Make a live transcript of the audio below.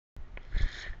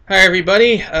Hi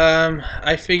everybody.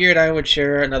 I figured I would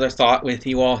share another thought with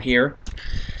you all here,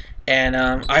 and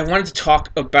I wanted to talk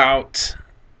about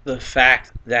the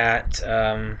fact that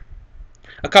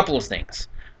a couple of things.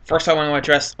 First, I want to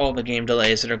address all the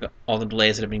delays that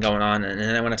have been going on, and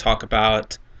then I want to talk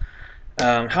about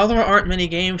how there aren't many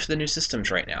games for the new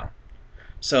systems right now.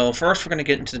 So first, we're going to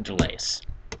get into the delays.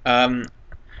 Um,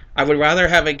 I would rather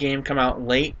have a game come out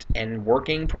late and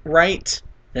working right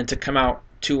than to come out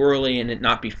too early and it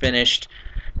not be finished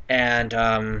and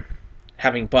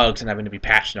having bugs and having to be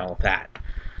patched and all of that.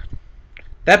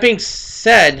 That being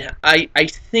said, I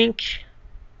think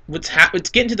it's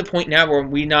getting to the point now where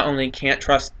we not only can't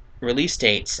trust release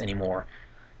dates anymore,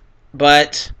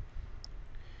 but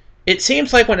it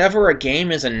seems like whenever a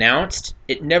game is announced,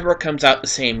 it never comes out the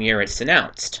same year it's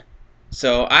announced.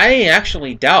 So I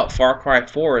actually doubt Far Cry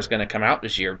 4 is going to come out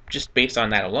this year, just based on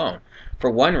that alone. For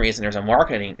one reason, there's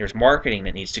marketing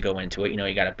that needs to go into it. You know,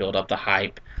 you got to build up the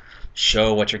hype,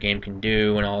 show what your game can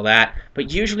do and all that.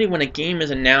 But usually when a game is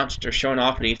announced or shown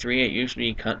off at E3, it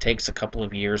usually takes a couple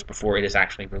of years before it is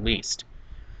actually released.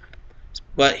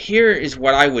 But here is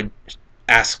what I would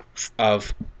ask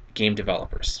of game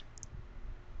developers.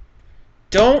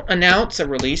 Don't announce a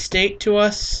release date to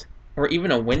us, or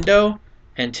even a window,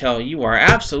 until you are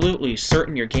absolutely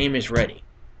certain your game is ready.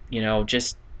 You know,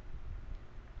 just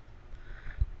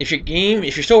if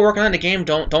you're still working on the game,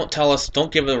 don't tell us,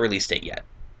 don't give it a release date yet,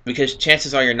 because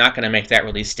chances are you're not going to make that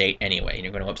release date anyway, and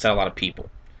you're going to upset a lot of people.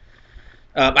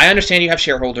 I understand you have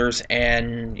shareholders,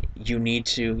 and you need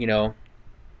to,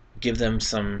 give them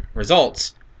some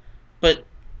results, but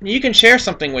you can share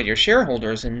something with your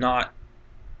shareholders and not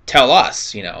tell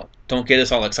us, don't get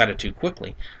us all excited too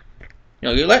quickly.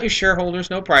 You let your shareholders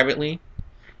know privately,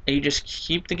 and you just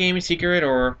keep the game a secret,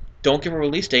 or don't give a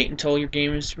release date until your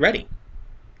game is ready.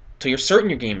 Until you're certain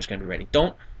your game is going to be ready.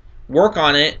 Don't work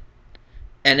on it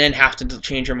and then have to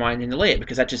change your mind and delay it,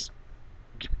 because that just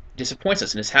disappoints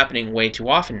us, and it's happening way too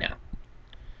often now.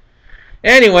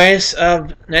 Anyways,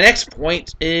 the next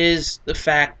point is the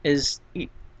fact is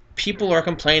people are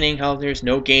complaining how there's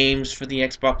no games for the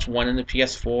Xbox One and the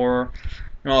PS4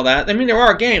 and all that. I mean, there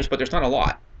are games, but there's not a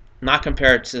lot. Not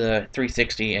compared to the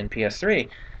 360 and PS3.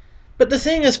 But the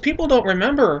thing is, people don't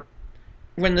remember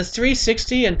when the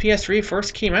 360 and PS3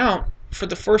 first came out. For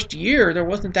the first year, there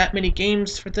wasn't that many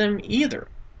games for them either.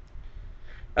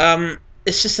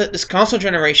 It's just that this console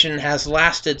generation has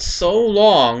lasted so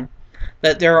long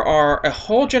that there are a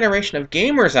whole generation of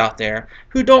gamers out there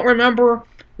who don't remember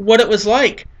what it was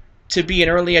like to be an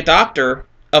early adopter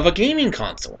of a gaming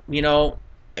console.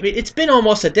 I mean, it's been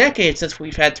almost a decade since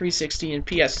we've had 360 and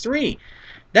PS3.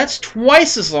 That's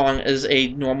twice as long as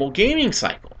a normal gaming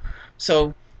cycle.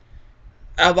 So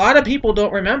a lot of people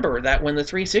don't remember that when the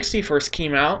 360 first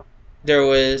came out,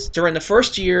 during the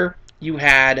first year, you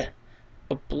had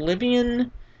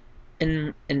Oblivion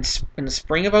in the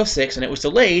spring of 06, and it was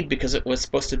delayed because it was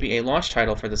supposed to be a launch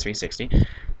title for the 360.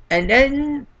 And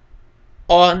then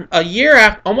almost a year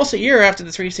after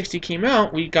the 360 came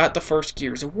out, we got the first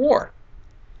Gears of War.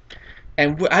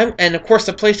 And of course,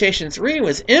 the PlayStation 3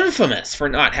 was infamous for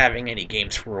not having any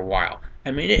games for a while.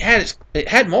 I mean, it had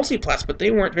multiplats, but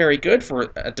they weren't very good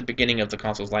at the beginning of the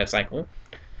console's life cycle.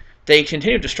 They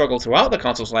continued to struggle throughout the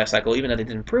console's life cycle, even though they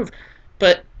didn't improve.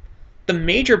 But the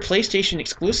major PlayStation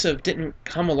exclusive didn't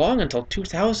come along until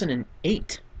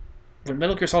 2008, when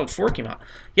Metal Gear Solid 4 came out.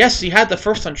 Yes, you had the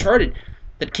first Uncharted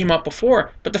that came out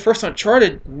before, but the first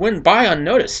Uncharted went by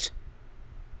unnoticed.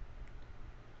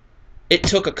 It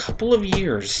took a couple of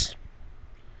years,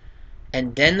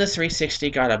 and then the 360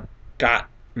 got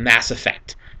Mass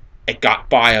Effect. It got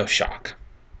BioShock.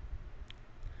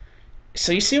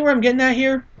 So you see where I'm getting at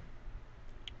here?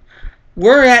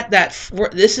 We're at that.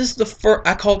 This is the first.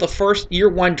 I call it the first year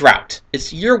one drought.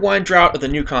 It's year one drought of the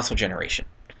new console generation,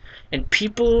 and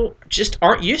people just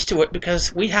aren't used to it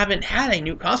because we haven't had a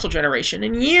new console generation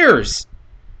in years.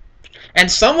 And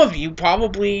some of you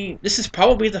this is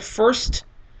probably the first.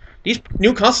 These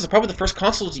new consoles are probably the first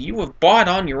consoles you have bought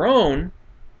on your own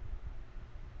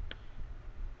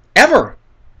ever,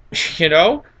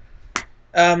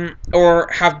 or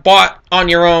have bought on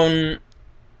your own.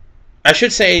 I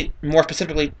should say more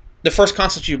specifically, the first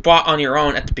consoles you bought on your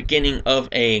own at the beginning of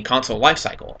a console life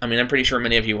cycle. I mean, I'm pretty sure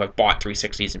many of you have bought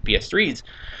 360s and PS3s,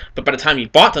 but by the time you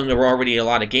bought them, there were already a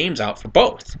lot of games out for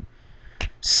both.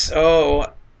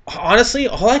 So, honestly,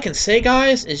 all I can say,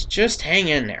 guys, is just hang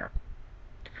in there.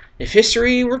 If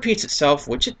history repeats itself,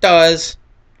 which it does,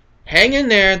 hang in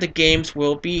there, the games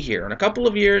will be here. In a couple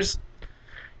of years,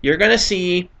 you're going to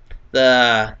see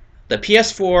the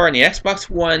PS4 and the Xbox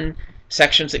One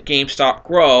sections at GameStop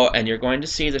grow, and you're going to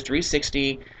see the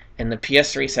 360 and the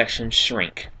PS3 section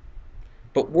shrink.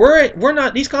 But we're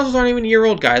not. These consoles aren't even a year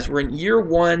old, guys. We're in year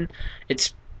one.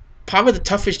 It's probably the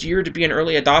toughest year to be an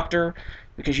early adopter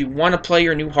because you want to play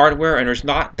your new hardware, and there's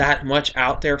not that much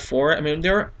out there for it. I mean,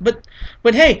 but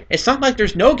hey, it's not like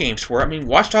there's no games for it. I mean,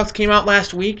 Watch Dogs came out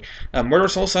last week. Murder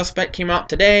Soul Suspect came out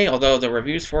today, although the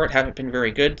reviews for it haven't been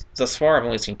very good thus far. I've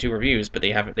only seen 2 reviews, but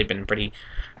they've been pretty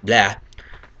blah.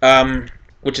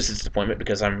 Which is a disappointment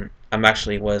because I'm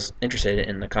actually was interested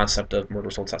in the concept of Murder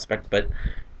Soul Suspect, but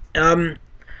we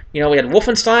had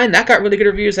Wolfenstein. That got really good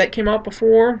reviews. That came out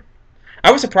before.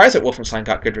 I was surprised that Wolfenstein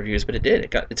got good reviews, but it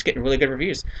did. It's getting really good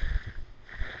reviews.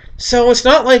 So it's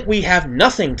not like we have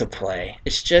nothing to play.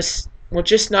 It's just we're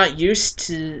just not used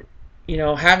to,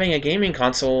 having a gaming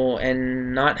console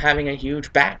and not having a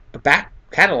huge back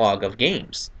catalog of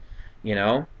games.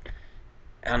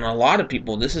 And a lot of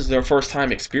people, this is their first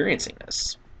time experiencing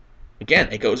this. Again,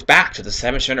 it goes back to the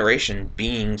 7th generation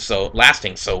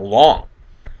lasting so long.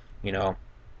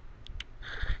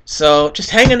 So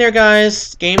just hang in there,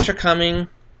 guys. Games are coming,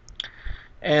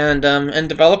 and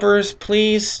developers,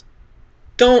 please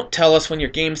don't tell us when your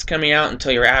game's coming out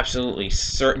until you're absolutely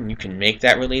certain you can make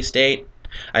that release date.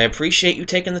 I appreciate you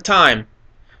taking the time,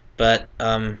 but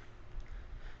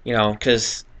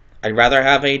because I'd rather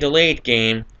have a delayed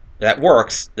game that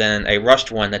works than a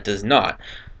rushed one that does not.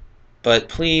 But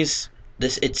please,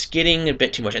 it's getting a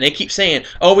bit too much, and they keep saying,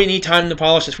 "Oh, we need time to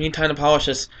polish this. We need time to polish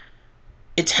this."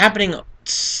 It's happening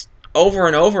over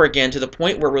and over again to the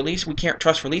point where we can't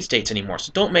trust release dates anymore.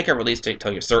 So don't make a release date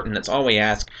until you're certain. That's all we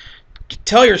ask.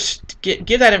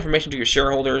 Give that information to your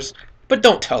shareholders, but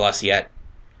don't tell us yet.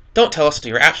 Don't tell us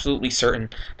until you're absolutely certain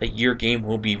that your game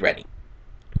will be ready.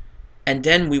 And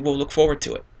then we will look forward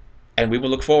to it. And we will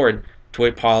look forward to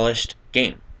a polished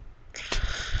game.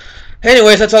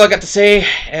 Anyways, that's all I got to say.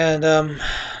 And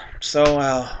so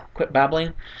I'll quit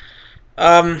babbling.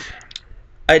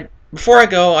 Before I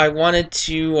go, I wanted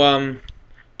to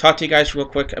talk to you guys real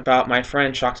quick about my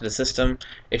friend Shock to the System.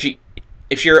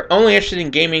 If you're only interested in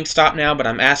gaming, stop now. But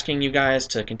I'm asking you guys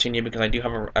to continue because I do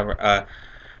have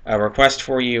a request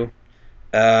for you.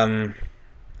 I'll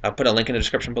put a link in the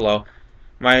description below.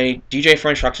 My DJ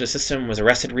friend Shock to the System was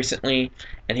arrested recently,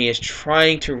 and he is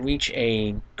trying to reach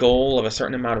a goal of a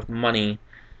certain amount of money.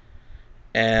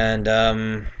 And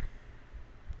I'll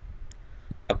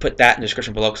put that in the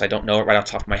description below because I don't know it right off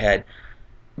the top of my head.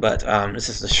 But this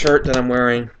is the shirt that I'm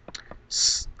wearing.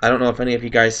 I don't know if any of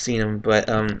you guys seen him, but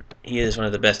he is one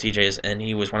of the best DJs, and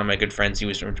he was one of my good friends. He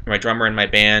was my drummer in my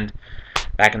band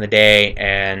back in the day,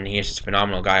 and he is just a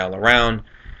phenomenal guy all around.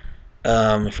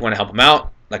 If you want to help him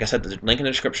out, like I said, the link in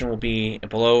the description will be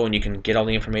below, and you can get all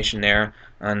the information there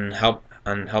on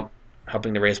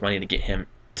helping to raise money to get him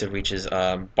to reach his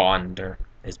bond or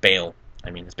his bail.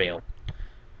 His bail.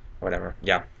 Whatever,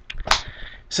 yeah.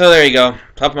 So there you go.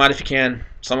 Help him out if you can.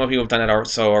 Some of you have done it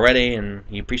so already, and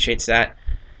he appreciates that.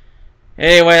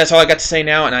 Anyway, that's all I got to say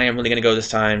now, and I am really going to go this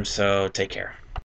time, so take care.